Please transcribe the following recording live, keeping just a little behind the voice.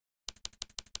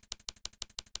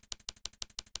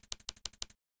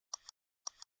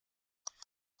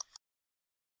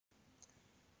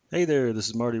Hey there, this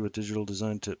is Marty with Digital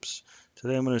Design Tips.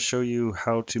 Today I'm going to show you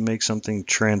how to make something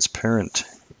transparent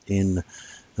in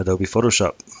Adobe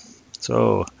Photoshop.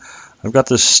 So I've got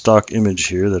this stock image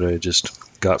here that I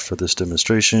just got for this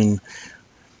demonstration,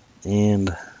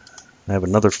 and I have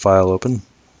another file open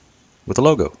with a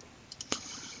logo.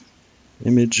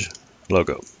 Image,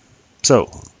 logo.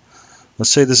 So let's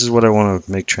say this is what I want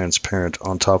to make transparent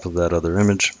on top of that other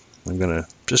image. I'm going to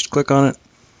just click on it,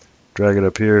 drag it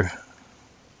up here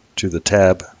to the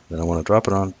tab that I want to drop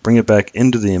it on, bring it back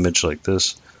into the image like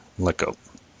this, and let go.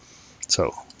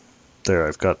 So there,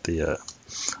 I've got the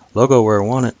logo where I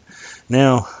want it.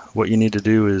 Now what you need to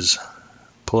do is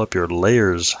pull up your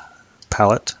layers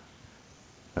palette.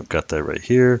 I've got that right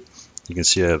here. You can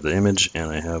see I have the image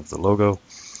and I have the logo.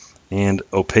 And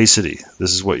opacity,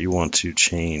 this is what you want to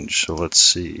change. So let's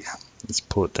see, let's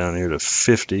pull it down here to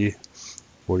 50,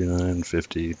 49,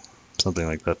 50, something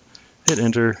like that. Hit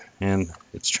enter and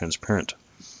it's transparent.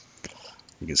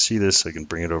 You can see this. I can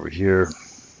bring it over here.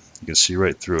 You can see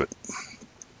right through it.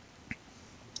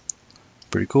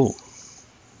 Pretty cool.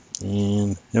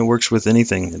 And it works with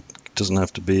anything. It doesn't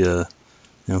have to be a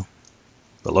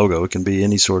logo. It can be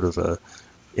any sort of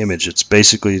image. It's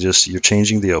basically just you're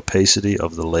changing the opacity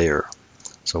of the layer.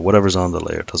 So whatever's on the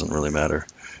layer doesn't really matter.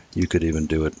 You could even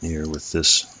do it here with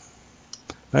this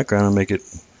background and make it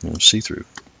see-through.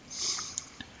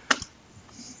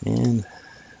 And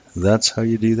that's how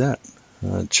you do that.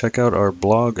 Check out our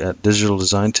blog at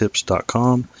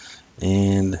digitaldesign.tips.com,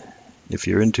 and if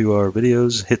you're into our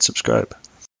videos, hit subscribe.